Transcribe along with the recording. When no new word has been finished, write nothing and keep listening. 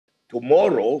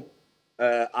Tomorrow,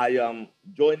 I am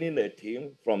joining a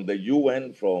team from the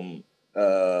UN, from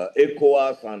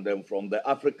ECOWAS, and then from the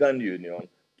African Union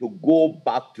to go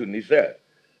back to Niger,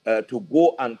 to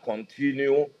go and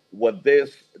continue with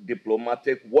this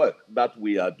diplomatic work that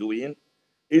we are doing.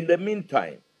 In the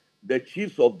meantime, the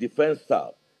chiefs of defense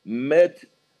staff met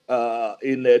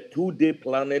in a 2-day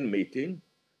planning meeting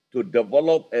to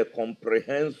develop a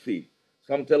comprehensive,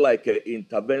 something like an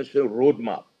intervention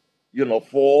roadmap,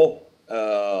 for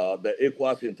the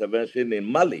ECOWAS intervention in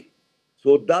Mali.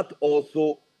 So that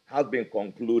also has been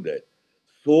concluded.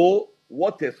 So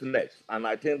what is next? And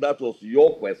I think that was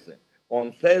your question.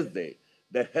 On Thursday,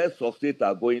 the heads of state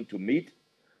are going to meet,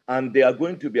 and they are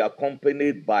going to be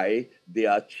accompanied by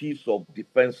their chiefs of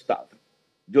defense staff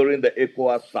during the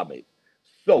ECOWAS summit.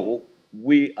 So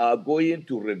we are going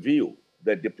to review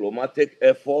the diplomatic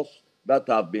efforts that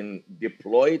have been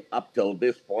deployed up till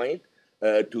this point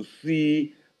to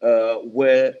see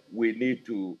where we need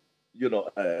to,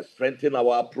 strengthen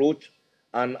our approach.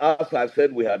 And as I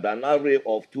said, we had an array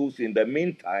of tools. In the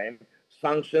meantime,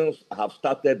 sanctions have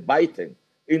started biting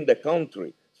in the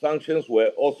country. Sanctions were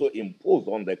also imposed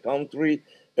on the country.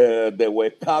 There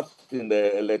were cuts in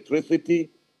the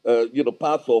electricity.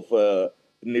 Parts of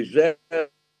Niger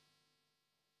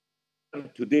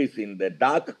today is in the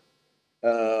dark.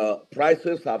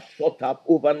 Prices have shot up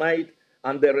overnight,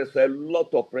 and there is a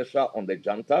lot of pressure on the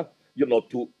junta,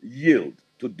 to yield,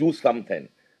 to do something.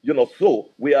 So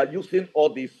we are using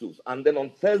all these tools. And then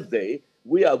on Thursday,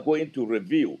 we are going to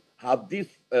review, have these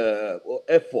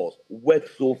efforts worked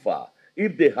so far?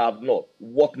 If they have not,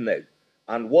 what next?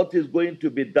 And what is going to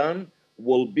be done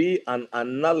will be an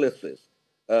analysis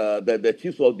that the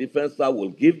chiefs of defense will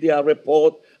give their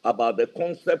report about the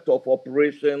concept of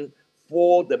operation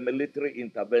for the military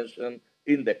intervention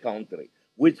in the country,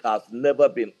 which has never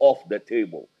been off the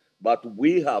table. But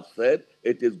we have said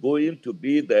it is going to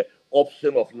be the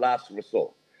option of last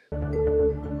resort.